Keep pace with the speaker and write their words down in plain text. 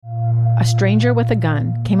a stranger with a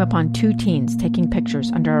gun came upon two teens taking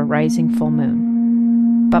pictures under a rising full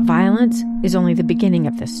moon. But violence is only the beginning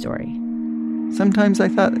of this story. Sometimes I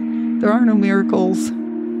thought, there are no miracles.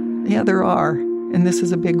 Yeah, there are, and this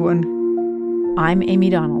is a big one. I'm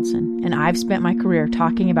Amy Donaldson, and I've spent my career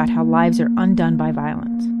talking about how lives are undone by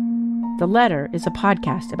violence. The Letter is a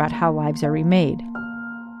podcast about how lives are remade.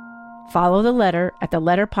 Follow The Letter at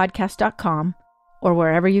theletterpodcast.com or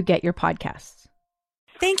wherever you get your podcasts.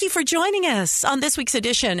 Thank you for joining us on this week's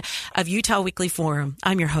edition of Utah Weekly Forum.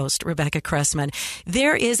 I'm your host, Rebecca Cressman.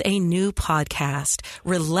 There is a new podcast,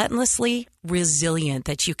 Relentlessly Resilient,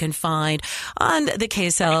 that you can find on the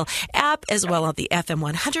KSL app as well as the FM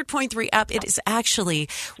 100.3 app. It is actually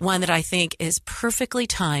one that I think is perfectly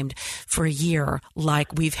timed for a year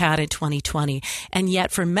like we've had in 2020. And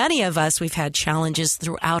yet for many of us, we've had challenges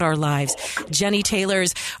throughout our lives. Jenny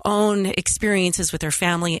Taylor's own experiences with her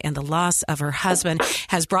family and the loss of her husband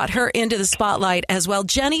has brought her into the spotlight as well.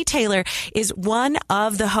 Jenny Taylor is one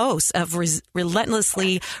of the hosts of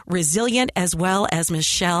Relentlessly Resilient, as well as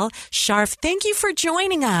Michelle Scharf. Thank you for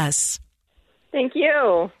joining us. Thank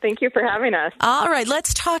you. Thank you for having us. All right,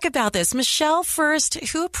 let's talk about this. Michelle, first,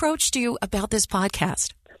 who approached you about this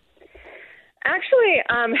podcast? Actually,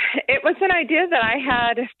 it was an idea that I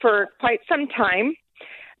had for quite some time,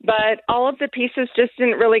 but all of the pieces just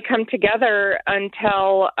didn't really come together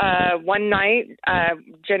until one night.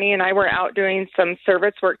 Jenny and I were out doing some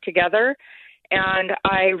service work together, and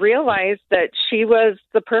I realized that she was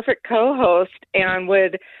the perfect co-host and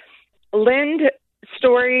would lend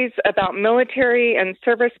stories about military and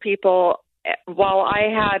service people, while I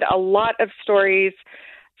had a lot of stories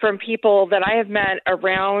from people that I have met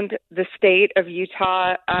around the state of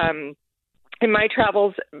Utah in my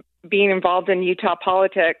travels being involved in Utah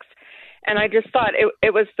politics. And I just thought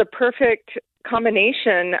it was the perfect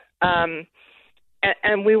combination,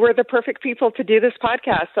 and we were the perfect people to do this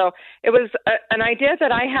podcast. So it was an idea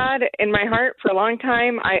that I had in my heart for a long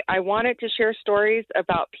time. I wanted to share stories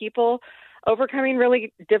about people overcoming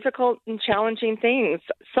really difficult and challenging things.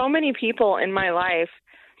 So many people in my life,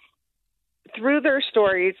 through their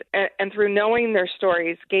stories and through knowing their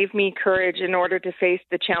stories, gave me courage in order to face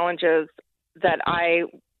the challenges that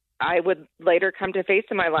I would later come to face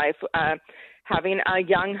in my life. Having a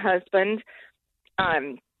young husband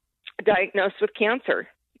diagnosed with cancer.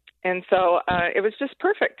 And so it was just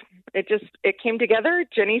perfect. It came together.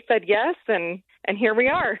 Jenny said yes, and here we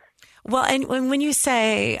are. Well, and when you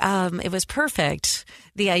say it was perfect,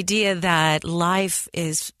 the idea that life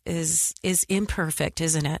is imperfect,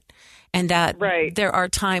 isn't it? And that right. There are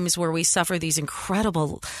times where we suffer these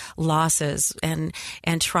incredible losses and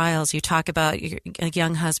trials. You talk about a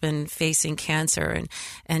young husband facing cancer,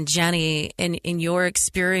 and Jenny, in your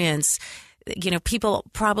experience, you know, people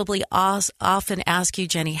probably often ask you,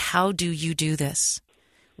 Jenny, how do you do this?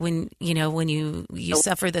 When you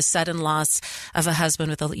suffer the sudden loss of a husband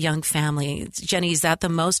with a young family. Jenny, is that the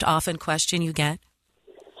most often question you get?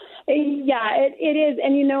 Yeah, it is.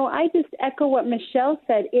 And, I just echo what Michelle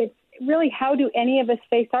said. It's really, how do any of us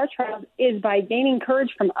face our trials is by gaining courage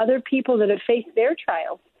from other people that have faced their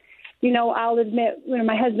trials. I'll admit,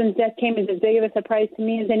 my husband's death came as big of a surprise to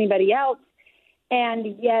me as anybody else.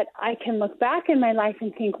 And yet I can look back in my life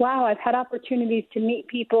and think, wow, I've had opportunities to meet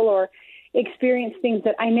people or experience things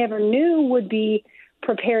that I never knew would be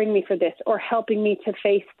preparing me for this or helping me to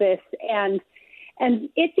face this. And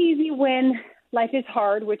it's easy when life is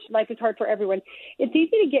hard, which life is hard for everyone. It's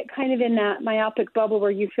easy to get kind of in that myopic bubble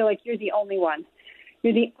where you feel like you're the only one.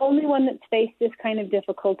 You're the only one that's faced this kind of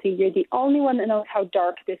difficulty. You're the only one that knows how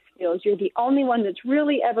dark this feels. You're the only one that's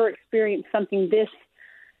really ever experienced something this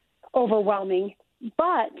overwhelming.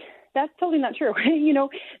 But that's totally not true.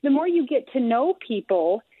 The more you get to know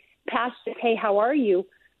people past just, hey, how are you,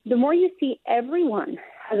 the more you see everyone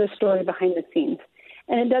has a story behind the scenes.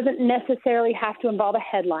 And it doesn't necessarily have to involve a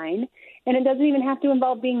headline, and it doesn't even have to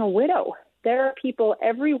involve being a widow. There are people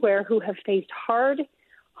everywhere who have faced hard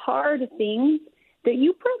things that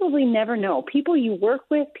you probably never know. People you work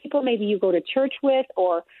with, people maybe you go to church with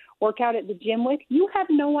or work out at the gym with, you have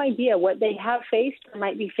no idea what they have faced or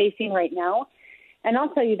might be facing right now. And I'll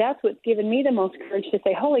tell you, that's what's given me the most courage to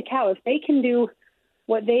say, holy cow, if they can do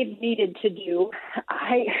what they've needed to do,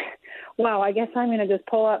 I guess I'm going to just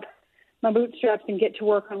pull up my bootstraps and get to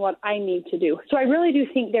work on what I need to do. So I really do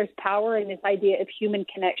think there's power in this idea of human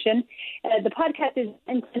connection. The podcast is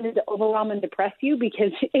intended to overwhelm and depress you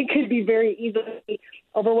because it could be very easily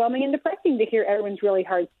overwhelming and depressing to hear everyone's really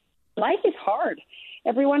hard. Life is hard.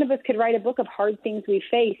 Every one of us could write a book of hard things we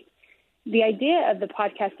face. The idea of the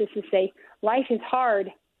podcast is to say life is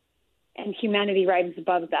hard and humanity rises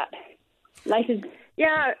above that. Life is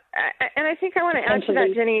Yeah, and I think I want to add to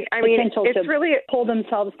that, Jenny. I mean, it's really pull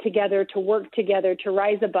themselves together, to work together, to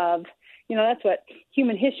rise above. That's what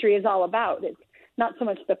human history is all about. It's not so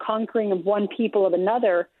much the conquering of one people of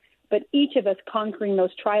another, but each of us conquering those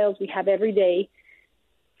trials we have every day,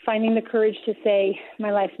 finding the courage to say,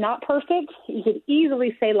 my life's not perfect. You could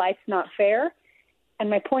easily say life's not fair. And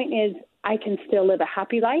my point is, I can still live a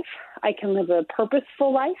happy life. I can live a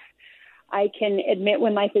purposeful life. I can admit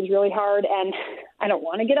when life is really hard and I don't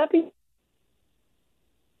want to get up.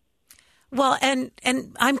 Well, and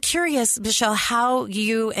I'm curious, Michelle, how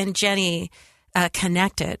you and Jenny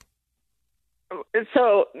connected.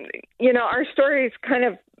 So, our story is kind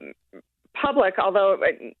of public, although,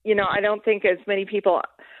 I don't think as many people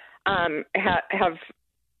have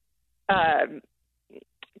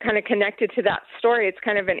kind of connected to that story. It's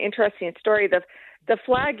kind of an interesting story. The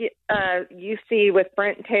flag you see with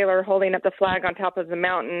Brent Taylor holding up the flag on top of the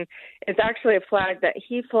mountain is actually a flag that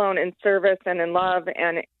he flown in service and in love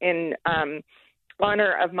and in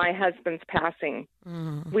honor of my husband's passing.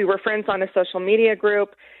 Mm. We were friends on a social media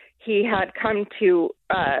group. He had come to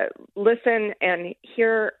listen and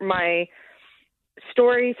hear my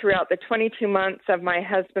story throughout the 22 months of my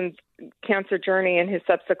husband's cancer journey and his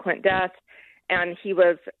subsequent death. And he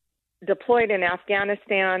was deployed in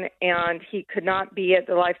Afghanistan, and he could not be at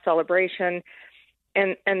the life celebration.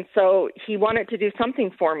 And so he wanted to do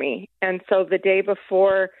something for me. And so the day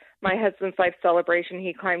before my husband's life celebration,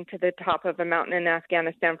 he climbed to the top of a mountain in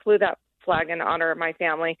Afghanistan, flew that flag in honor of my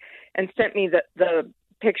family, and sent me the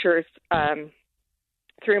pictures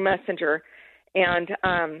through Messenger. And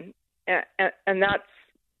that's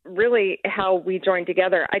really how we joined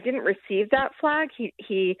together. I didn't receive that flag.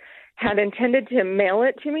 He had intended to mail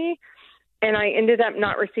it to me, and I ended up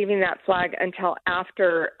not receiving that flag until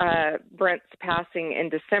after Brent's passing in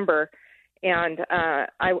December. And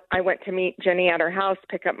I went to meet Jenny at her house,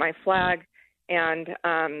 pick up my flag, and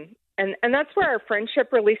that's where our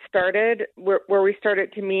friendship really started, where we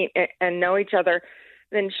started to meet and know each other.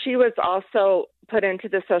 Then she was also put into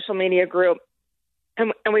the social media group,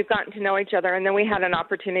 and we've gotten to know each other. And then we had an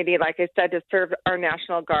opportunity, like I said, to serve our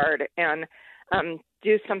National Guard and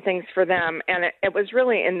do some things for them. And it was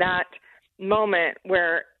really in that moment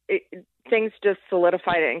where things just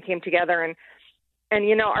solidified it and came together. And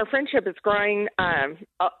our friendship is growing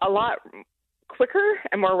a lot quicker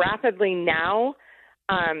and more rapidly now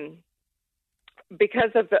because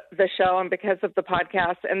of the show and because of the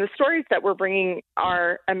podcast. And the stories that we're bringing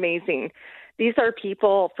are amazing. These are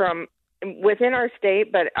people from within our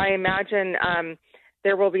state, but I imagine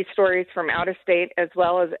there will be stories from out of state as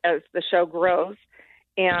well as the show grows.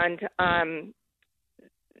 And,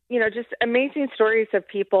 just amazing stories of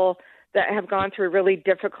people that have gone through really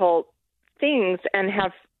difficult things and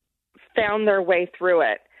have found their way through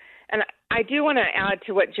it. And I do want to add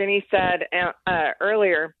to what Jenny said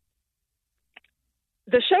earlier.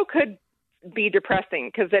 The show could be depressing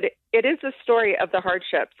because it is a story of the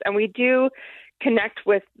hardships, and we do connect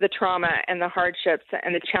with the trauma and the hardships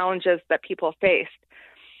and the challenges that people faced.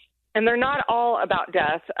 And they're not all about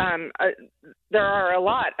death. There are a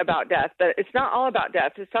lot about death, but it's not all about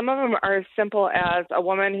death. Some of them are as simple as a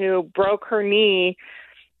woman who broke her knee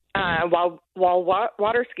while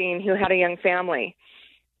water skiing who had a young family.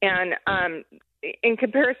 And in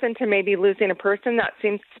comparison to maybe losing a person, that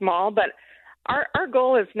seems small, but our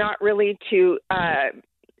goal is not really to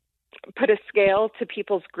put a scale to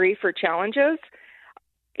people's grief or challenges.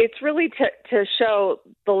 It's really to show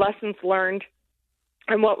the lessons learned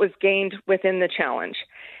and what was gained within the challenge.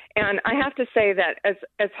 And I have to say that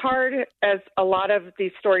as hard as a lot of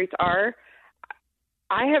these stories are,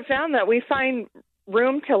 I have found that we find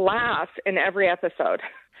room to laugh in every episode.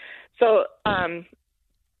 So,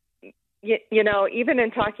 even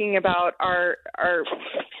in talking about our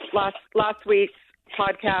last week's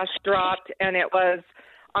podcast dropped, and it was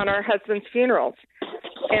on our husband's funerals.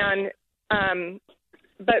 And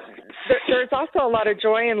but there's also a lot of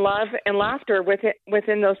joy and love and laughter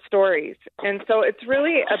within those stories. And so it's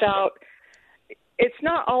really about, it's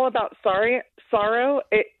not all about sorrow.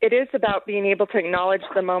 It is about being able to acknowledge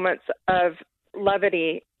the moments of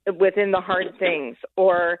levity within the hard things,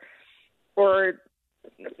 or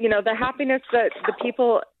the happiness that the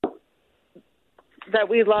people that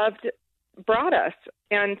we loved brought us.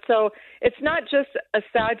 And so it's not just a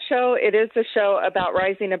sad show. It is a show about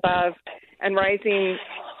rising above and rising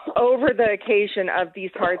over the occasion of these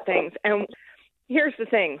hard things. And here's the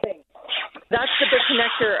thing. That's the big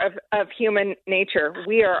connector of human nature.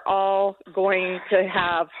 We are all going to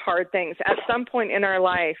have hard things. At some point in our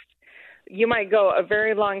life, you might go a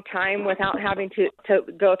very long time without having to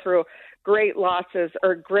go through great losses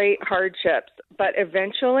or great hardships, but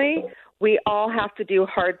eventually we all have to do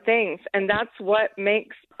hard things. And that's what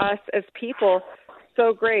makes us as people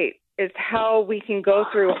so great, is how we can go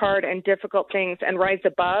through hard and difficult things and rise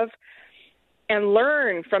above and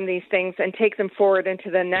learn from these things and take them forward into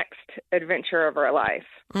the next adventure of our life.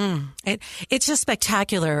 It's just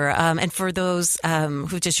spectacular. And for those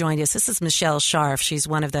who just joined us, this is Michelle Scharf. She's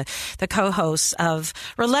one of the co-hosts of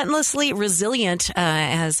Relentlessly Resilient,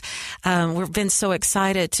 as we've been so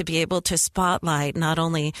excited to be able to spotlight not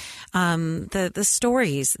only the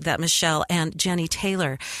stories that Michelle and Jenny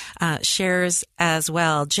Taylor shares as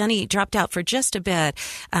well. Jenny dropped out for just a bit.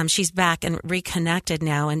 She's back and reconnected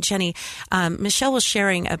now. And Jenny, Michelle was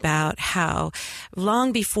sharing about how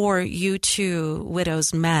long before you two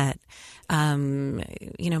widows met,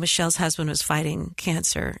 Michelle's husband was fighting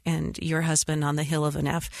cancer, and your husband on the hill of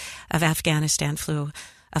Afghanistan flew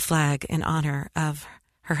a flag in honor of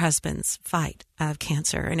her husband's fight of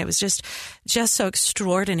cancer. And it was just so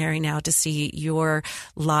extraordinary now to see your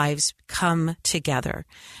lives come together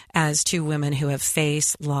as two women who have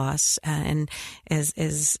faced loss, and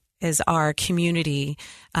as our community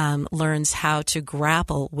learns how to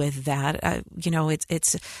grapple with that.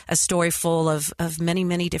 It's a story full of many,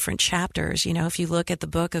 many different chapters. You know, if you look at the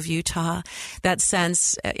book of Utah, that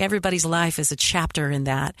sense, everybody's life is a chapter in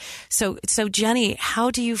that. So Jenny,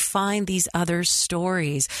 how do you find these other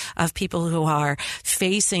stories of people who are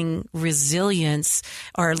facing resilience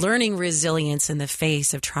or learning resilience in the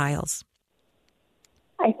face of trials?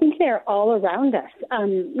 I think they're all around us. I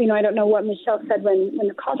don't know what Michelle said when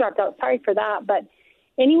the call dropped out. Sorry for that. But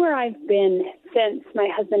anywhere I've been since my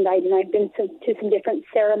husband died, and I've been to some different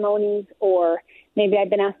ceremonies, or maybe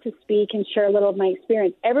I've been asked to speak and share a little of my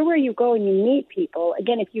experience. Everywhere you go and you meet people,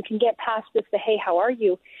 again, if you can get past just the, hey, how are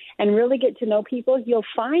you, and really get to know people, you'll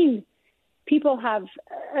find people have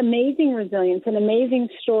amazing resilience and amazing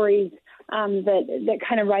stories that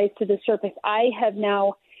kind of rise to the surface.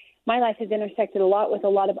 My life has intersected a lot with a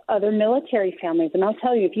lot of other military families. And I'll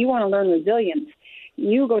tell you, if you want to learn resilience,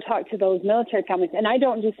 you go talk to those military families. And I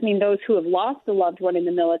don't just mean those who have lost a loved one in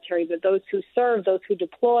the military, but those who serve, those who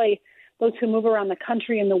deploy, those who move around the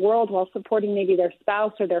country and the world while supporting maybe their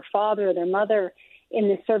spouse or their father or their mother in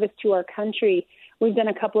the service to our country. We've done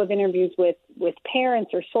a couple of interviews with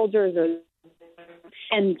parents or soldiers,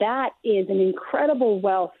 and that is an incredible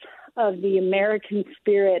wealth of the American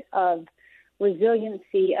spirit of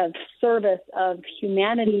resiliency, of service, of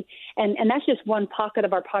humanity, and that's just one pocket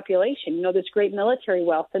of our population. This great military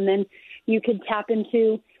wealth. And then you could tap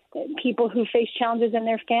into people who face challenges in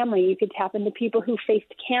their family. You could tap into people who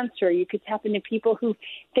faced cancer. You could tap into people who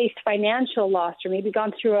faced financial loss, or maybe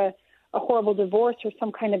gone through a horrible divorce or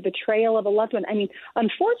some kind of betrayal of a loved one. I mean,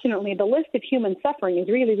 unfortunately, the list of human suffering is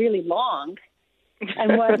really, really long.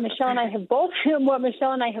 And what Michelle and I have both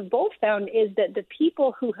found is that the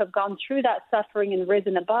people who have gone through that suffering and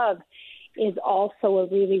risen above is also a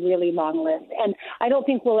really, really long list. And I don't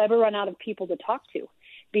think we'll ever run out of people to talk to,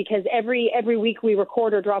 because every week we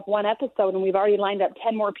record or drop one episode, and we've already lined up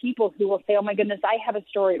 10 more people who will say, oh my goodness, I have a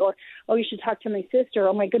story, or, oh, you should talk to my sister,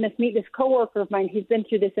 oh my goodness, meet this coworker of mine who's been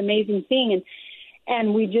through this amazing thing.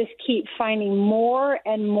 And we just keep finding more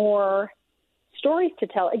and more stories to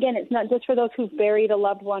tell. Again, it's not just for those who've buried a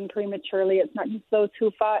loved one prematurely. It's not just those who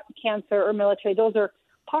fought cancer or military. Those are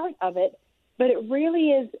part of it. But it really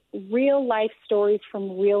is real life stories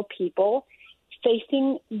from real people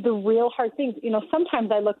facing the real hard things. Sometimes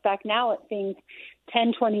I look back now at things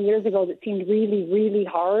 10, 20 years ago that seemed really, really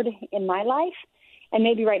hard in my life. And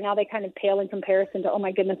maybe right now they kind of pale in comparison to, oh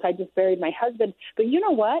my goodness, I just buried my husband. But you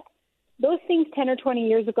know what? Those things 10 or 20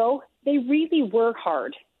 years ago, they really were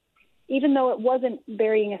hard. Even though it wasn't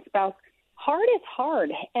burying a spouse, hard is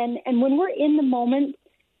hard. And when we're in the moment,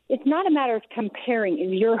 it's not a matter of comparing,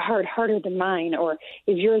 is your heart harder than mine, or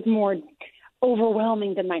is yours more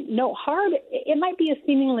overwhelming than mine? No, hard, it might be a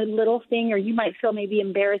seemingly little thing, or you might feel maybe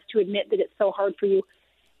embarrassed to admit that it's so hard for you.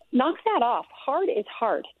 Knock that off. Hard is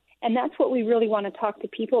hard. And that's what we really want to talk to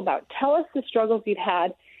people about. Tell us the struggles you've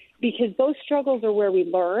had, because those struggles are where we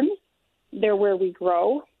learn. They're where we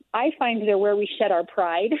grow. I find they're where we shed our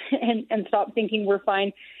pride and stop thinking we're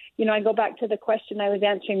fine. I go back to the question I was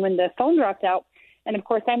answering when the phone dropped out. And, of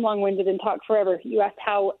course, I'm long-winded and talk forever. You asked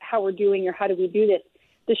how we're doing or how do we do this.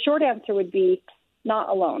 The short answer would be not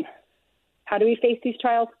alone. How do we face these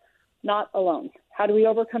trials? Not alone. How do we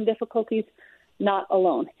overcome difficulties? Not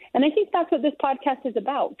alone. And I think that's what this podcast is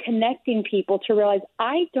about, connecting people to realize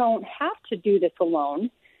I don't have to do this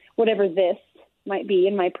alone, whatever this might be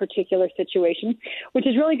in my particular situation, which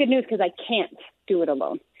is really good news because I can't do it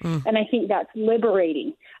alone. And I think that's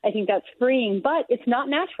liberating. I think that's freeing, but it's not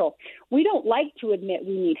natural. We don't like to admit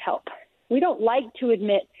we need help. We don't like to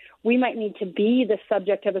admit we might need to be the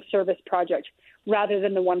subject of a service project rather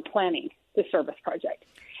than the one planning the service project.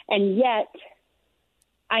 And yet,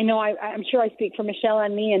 I know I'm sure I speak for Michelle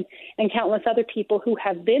and me and countless other people who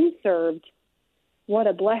have been served. What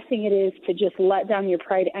a blessing it is to just let down your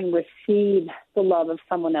pride and receive the love of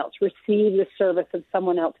someone else, receive the service of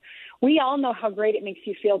someone else. We all know how great it makes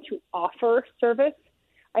you feel to offer service.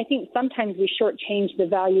 I think sometimes we shortchange the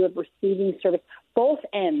value of receiving service. Both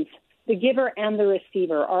ends, the giver and the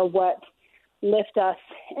receiver, are what lift us,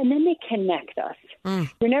 and then they connect us.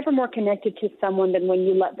 You're never more connected to someone than when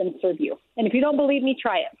you let them serve you. And if you don't believe me,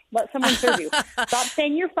 try it. Let someone serve you. Stop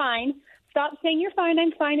saying you're fine. Stop saying you're fine,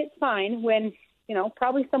 I'm fine, it's fine, when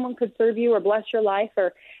probably someone could serve you or bless your life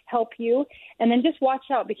or help you. And then just watch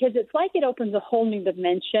out, because it's like it opens a whole new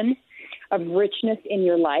dimension of richness in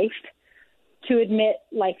your life to admit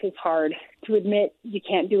life is hard, to admit you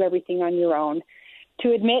can't do everything on your own,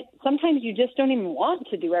 to admit sometimes you just don't even want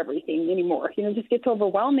to do everything anymore. It just gets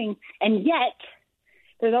overwhelming. And yet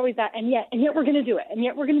there's always that, and yet we're going to do it. And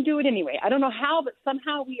yet we're going to do it anyway. I don't know how, but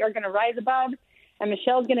somehow we are going to rise above, and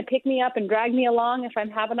Michelle's going to pick me up and drag me along if I'm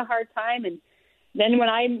having a hard time. And then when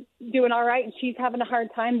I'm doing all right and she's having a hard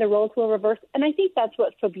time, the roles will reverse. And I think that's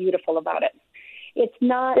what's so beautiful about it. It's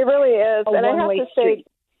not. It really is. A and I have one-way to street.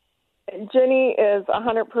 say, Jenny is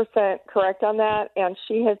 100% correct on that, and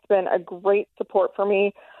she has been a great support for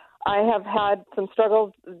me. I have had some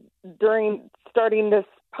struggles during starting this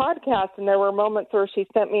podcast, and there were moments where she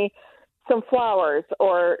sent me some flowers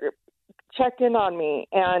or checked in on me.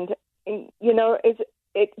 And,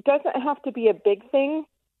 it doesn't have to be a big thing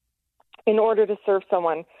in order to serve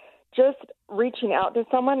someone. Just reaching out to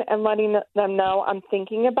someone and letting them know I'm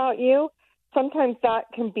thinking about you. Sometimes that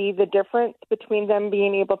can be the difference between them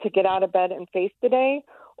being able to get out of bed and face the day,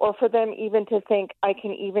 or for them even to think I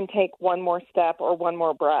can even take one more step or one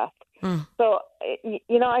more breath. So,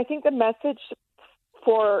 I think the message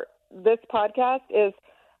for this podcast is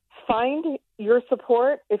find your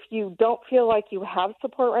support. If you don't feel like you have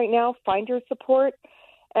support right now, find your support.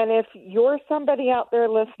 And if you're somebody out there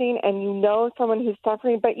listening and you know someone who's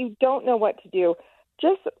suffering, but you don't know what to do,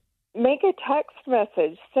 just make a text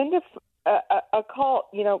message, send a call,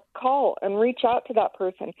 call and reach out to that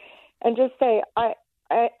person and just say,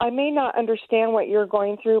 I may not understand what you're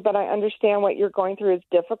going through, but I understand what you're going through is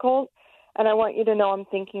difficult, and I want you to know I'm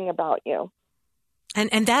thinking about you.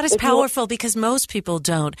 And that is powerful because most people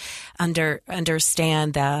don't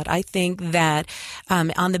understand that. I think that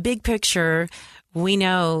on the big picture, we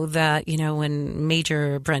know that, when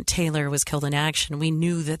Major Brent Taylor was killed in action, we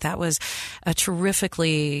knew that was a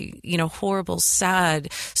terrifically, horrible,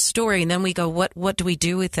 sad story. And then we go, what do we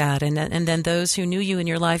do with that? And then those who knew you in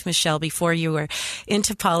your life, Michelle, before you were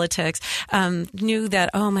into politics, knew that,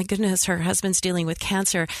 oh my goodness, her husband's dealing with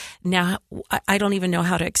cancer. Now I don't even know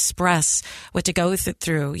how to express what to go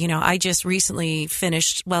through. I just recently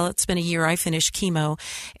finished, it's been a year, I finished chemo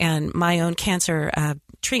and my own cancer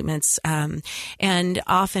treatments. And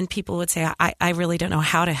often people would say, I really don't know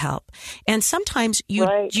how to help. And sometimes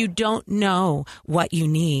you don't know what you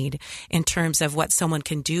need in terms of what someone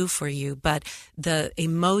can do for you, but the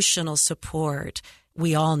emotional support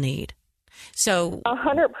we all need. So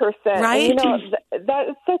 100%. Right? And, that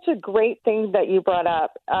is such a great thing that you brought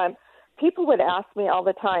up. People would ask me all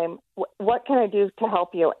the time, what can I do to help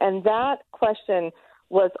you? And that question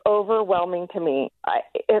was overwhelming to me.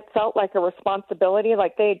 It felt like a responsibility,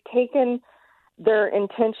 like they had taken their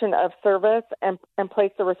intention of service and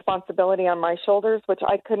placed the responsibility on my shoulders, which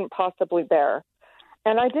I couldn't possibly bear.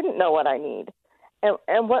 And I didn't know what I need.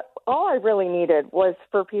 And what all I really needed was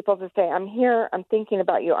for people to say, I'm here, I'm thinking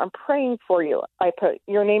about you, I'm praying for you. I put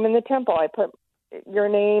your name in the temple. I put your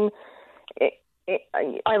name,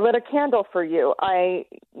 I lit a candle for you.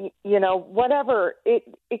 Whatever.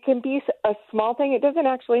 It can be a small thing. It doesn't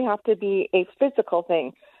actually have to be a physical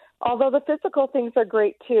thing. Although the physical things are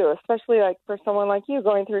great too, especially like for someone like you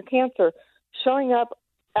going through cancer, showing up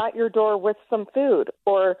at your door with some food,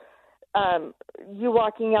 or you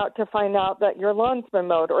walking out to find out that your lawn's been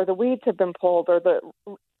mowed, or the weeds have been pulled, or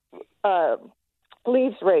the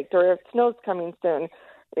leaves raked, or if snow's coming soon,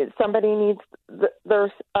 somebody needs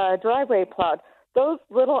their driveway plowed. Those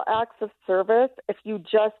little acts of service, if you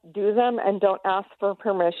just do them and don't ask for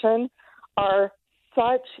permission, are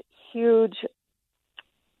such huge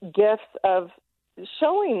gifts of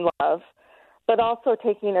showing love, but also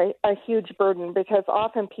taking a huge burden, because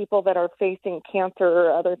often people that are facing cancer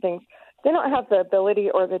or other things they don't have the ability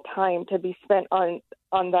or the time to be spent on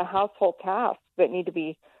the household tasks that need to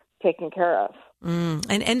be taken care of.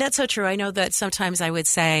 And that's so true. I know that sometimes I would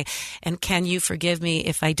say, and can you forgive me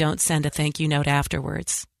if I don't send a thank you note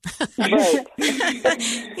afterwards? Right.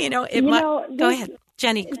 Go ahead,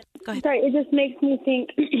 Jenny. Go ahead. Sorry, it just makes me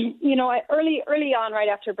think, early on, right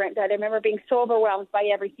after Brent died, I remember being so overwhelmed by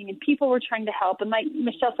everything, and people were trying to help. And like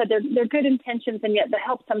Michelle said, they're good intentions, and yet the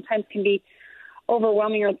help sometimes can be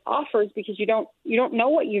overwhelming, or offers, because you don't know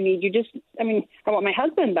what you need. I want my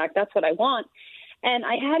husband back. That's what I want. And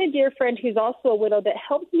I had a dear friend who's also a widow that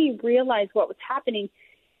helped me realize what was happening.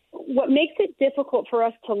 What makes it difficult for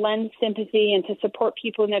us to lend sympathy and to support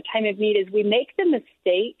people in their time of need is we make the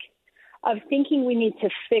mistake of thinking we need to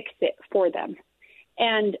fix it for them.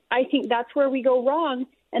 And I think that's where we go wrong.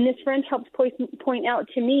 And this friend helps point out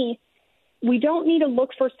to me, we don't need to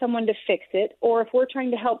look for someone to fix it. Or if we're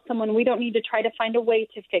trying to help someone, we don't need to try to find a way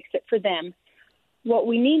to fix it for them. What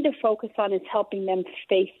we need to focus on is helping them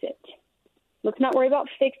face it. Let's not worry about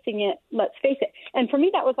fixing it. Let's face it. And for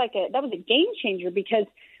me, that was a game changer, because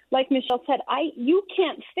like Michelle said, you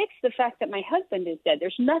can't fix the fact that my husband is dead.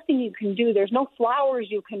 There's nothing you can do. There's no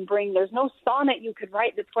flowers you can bring. There's no sonnet you could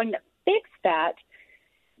write that's going to fix that.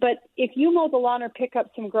 But if you mow the lawn or pick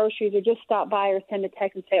up some groceries or just stop by or send a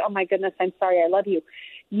text and say, oh, my goodness, I'm sorry, I love you,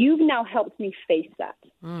 you've now helped me face that.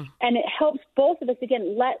 And it helps both of us.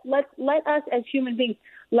 Again, let us as human beings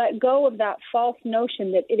let go of that false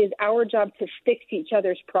notion that it is our job to fix each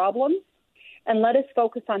other's problems, and let us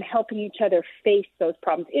focus on helping each other face those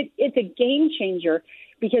problems. It's a game changer,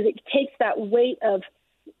 because it takes that weight of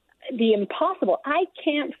the impossible. I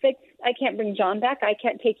can't bring John back. I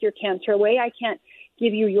can't take your cancer away. I can't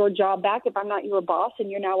give you your job back if I'm not your boss and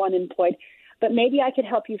you're now unemployed. But maybe I could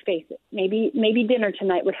help you face it. Maybe dinner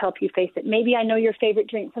tonight would help you face it. Maybe I know your favorite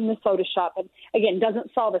drink from the soda shop. And again,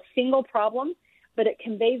 doesn't solve a single problem, but it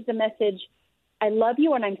conveys the message, I love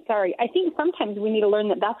you and I'm sorry. I think sometimes we need to learn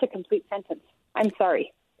that that's a complete sentence. I'm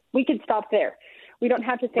sorry. We could stop there. We don't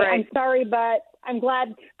have to say, right. I'm sorry, but I'm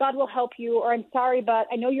glad God will help you, or I'm sorry, but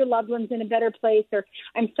I know your loved one's in a better place, or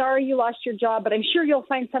I'm sorry you lost your job, but I'm sure you'll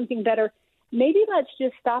find something better. Maybe let's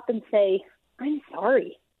just stop and say, I'm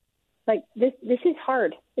sorry. Like, this is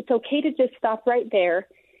hard. It's okay to just stop right there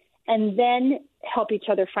and then help each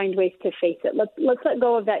other find ways to face it. Let's let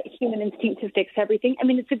go of that human instinct to fix everything. I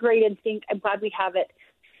mean, it's a great instinct. I'm glad we have it.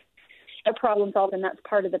 A problem solved, and that's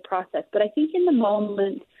part of the process. But I think in the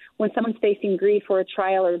moment when someone's facing grief or a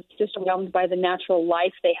trial, or just overwhelmed by the natural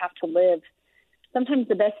life they have to live, sometimes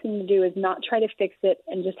the best thing to do is not try to fix it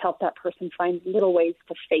and just help that person find little ways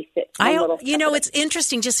to face it. It's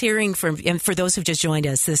interesting just hearing and for those who've just joined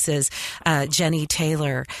us, this is Jenny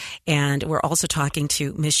Taylor, and we're also talking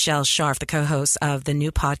to Michelle Scharf, the co-host of the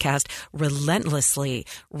new podcast, Relentlessly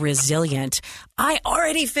Resilient. I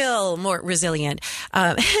already feel more resilient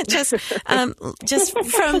just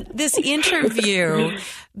from this interview,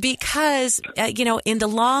 because, in the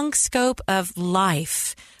long scope of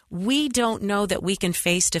life, we don't know that we can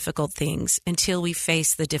face difficult things until we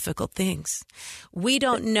face the difficult things. We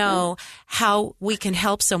don't know how we can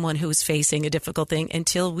help someone who's facing a difficult thing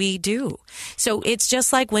until we do. So it's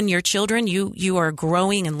just like when you're children, you are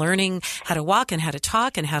growing and learning how to walk and how to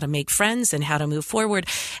talk and how to make friends and how to move forward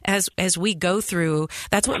as we go through.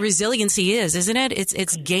 That's what resiliency is, isn't it?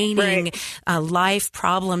 It's gaining life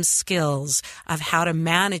problem skills of how to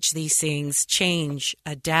manage these things, change,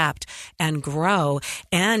 adapt, and grow.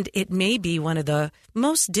 And it may be one of the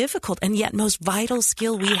most difficult and yet most vital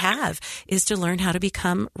skill we have is to learn how to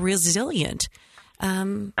become resilient.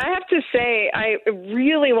 I have to say, I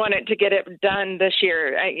really wanted to get it done this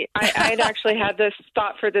year. I'd actually had this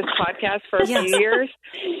thought for this podcast for a few years,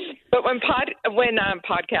 but when COVID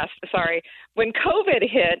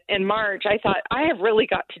hit in March, I thought I have really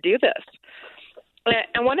got to do this.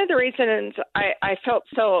 And one of the reasons I felt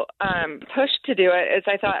so pushed to do it is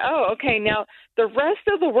I thought, okay, now the rest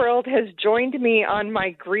of the world has joined me on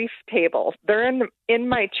my grief table. They're in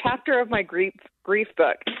my chapter of my grief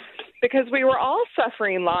book, because we were all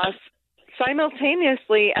suffering loss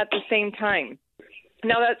simultaneously at the same time.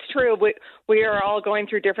 Now, that's true. We are all going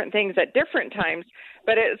through different things at different times,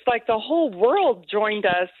 but it's like the whole world joined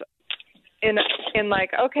us in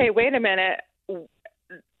like, okay, wait a minute.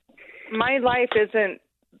 My life isn't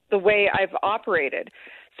the way I've operated.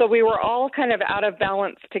 So we were all kind of out of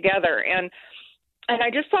balance together. And I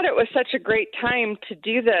just thought it was such a great time to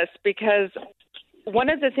do this, because one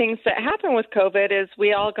of the things that happened with COVID is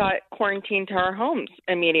we all got quarantined to our homes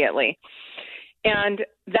immediately. And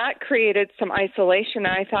that created some isolation.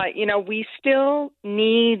 I thought, we still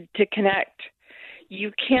need to connect.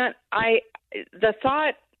 You can't, the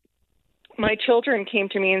thought my children came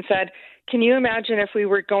to me and said, can you imagine if we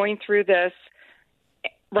were going through this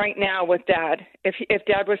right now with Dad? If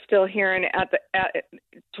Dad was still here and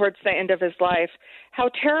towards the end of his life, how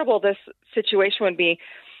terrible this situation would be.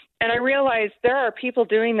 And I realized there are people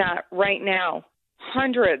doing that right now.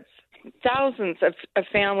 Hundreds, thousands of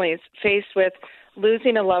families faced with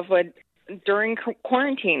losing a loved one during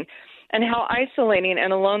quarantine, and how isolating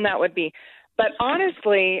and alone that would be. But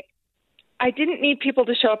honestly, I didn't need people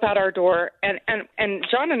to show up at our door, and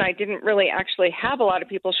John and I didn't really actually have a lot of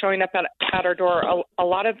people showing up at our door a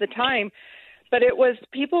lot of the time, but it was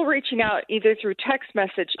people reaching out either through text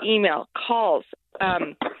message, email, calls,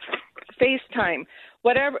 FaceTime,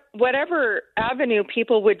 whatever avenue,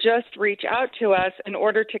 people would just reach out to us in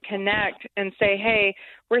order to connect and say, hey,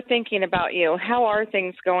 we're thinking about you. How are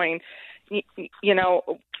things going? You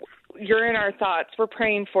know, you're in our thoughts. We're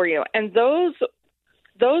praying for you. And those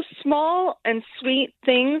small and sweet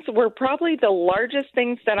things were probably the largest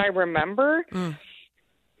things that I remember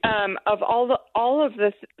of all of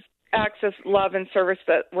the acts of love and service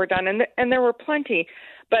that were done. And there were plenty.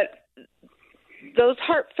 But those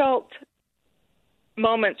heartfelt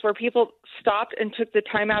moments where people stopped and took the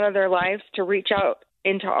time out of their lives to reach out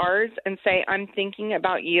into ours and say, I'm thinking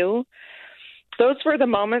about you, those were the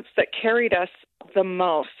moments that carried us the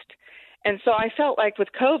most. And so I felt like with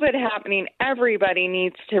COVID happening, everybody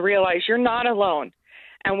needs to realize you're not alone,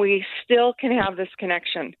 and we still can have this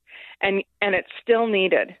connection, and it's still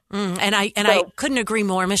needed. And I couldn't agree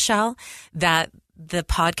more, Michelle, that the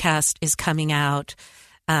podcast is coming out,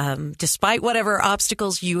 despite whatever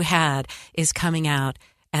obstacles you had, is coming out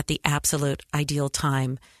at the absolute ideal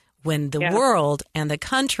time, when the world and the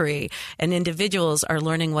country and individuals are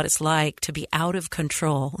learning what it's like to be out of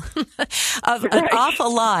control of an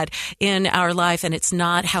awful lot in our life. And it's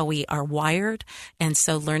not how we are wired. And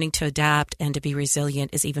so learning to adapt and to be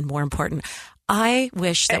resilient is even more important. I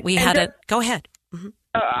wish that we had go ahead. Mm-hmm.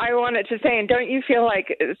 I wanted to say, and don't you feel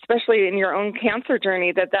like, especially in your own cancer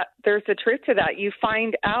journey, that there's a truth to that? You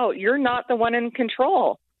find out you're not the one in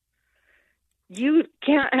control. You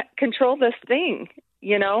can't control this thing.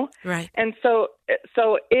 You know, right? And so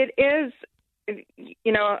it is.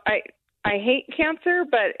 You know, I hate cancer,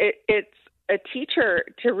 but it's a teacher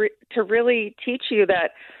to really teach you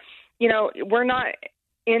that, you know, we're not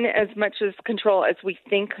in as much as control as we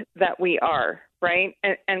think that we are, right?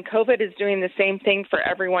 And COVID is doing the same thing for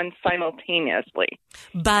everyone simultaneously.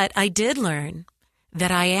 But I did learn that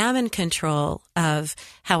I am in control of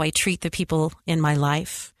how I treat the people in my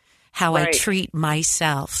life, how I treat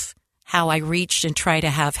myself, how I reach and try to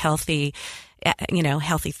have healthy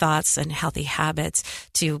thoughts and healthy habits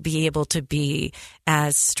to be able to be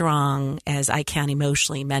as strong as I can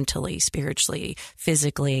emotionally, mentally, spiritually,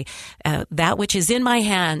 physically. That which is in my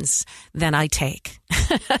hands, then I take.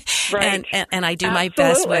 Right. and I do my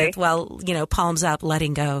best with, palms up,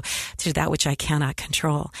 letting go through that which I cannot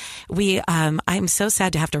control. I'm so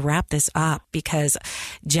sad to have to wrap this up because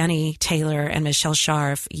Jenny Taylor and Michelle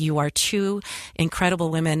Scharf, you are two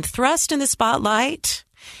incredible women thrust in the spotlight.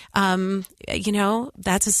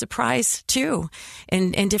 That's a surprise too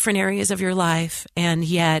in different areas of your life. And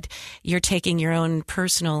yet you're taking your own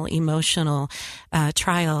personal, emotional,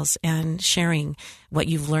 trials and sharing what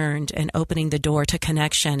you've learned and opening the door to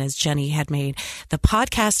connection as Jenny had made. The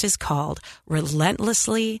podcast is called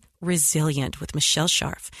Relentlessly Resilient with Michelle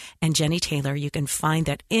Scharf and Jenny Taylor. You can find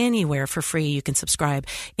that anywhere for free. You can subscribe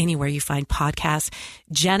anywhere you find podcasts.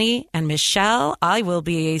 Jenny and Michelle, I will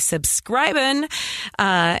be subscribing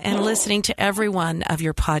and listening to every one of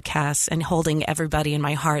your podcasts and holding everybody in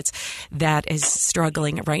my hearts that is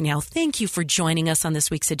struggling right now. Thank you for joining us on this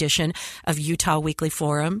week's edition of Utah Weekly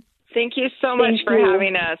Forum. Thank you so much for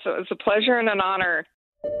having us. It was a pleasure and an honor.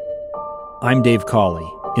 I'm Dave Cawley,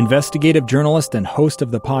 investigative journalist and host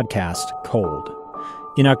of the podcast Cold.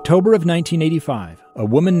 In October of 1985, a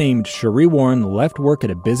woman named Cherie Warren left work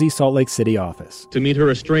at a busy Salt Lake City office to meet her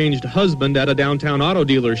estranged husband at a downtown auto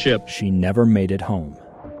dealership. She never made it home.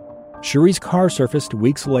 Cherie's car surfaced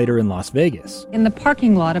weeks later in Las Vegas. In the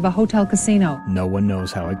parking lot of a hotel casino. No one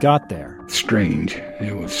knows how it got there. Strange.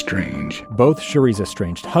 It was strange. Both Cherie's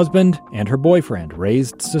estranged husband and her boyfriend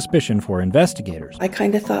raised suspicion for investigators. I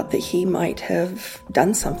kind of thought that he might have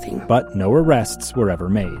done something. But no arrests were ever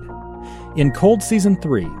made. In Cold Season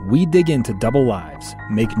 3, we dig into double lives,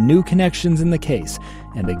 make new connections in the case,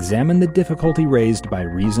 and examine the difficulty raised by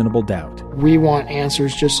reasonable doubt. We want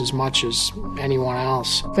answers just as much as anyone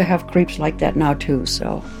else. They have creeps like that now too,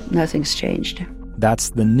 so nothing's changed.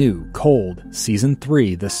 That's the new Cold Season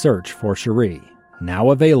 3, The Search for Cherie,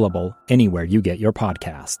 now available anywhere you get your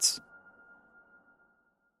podcasts.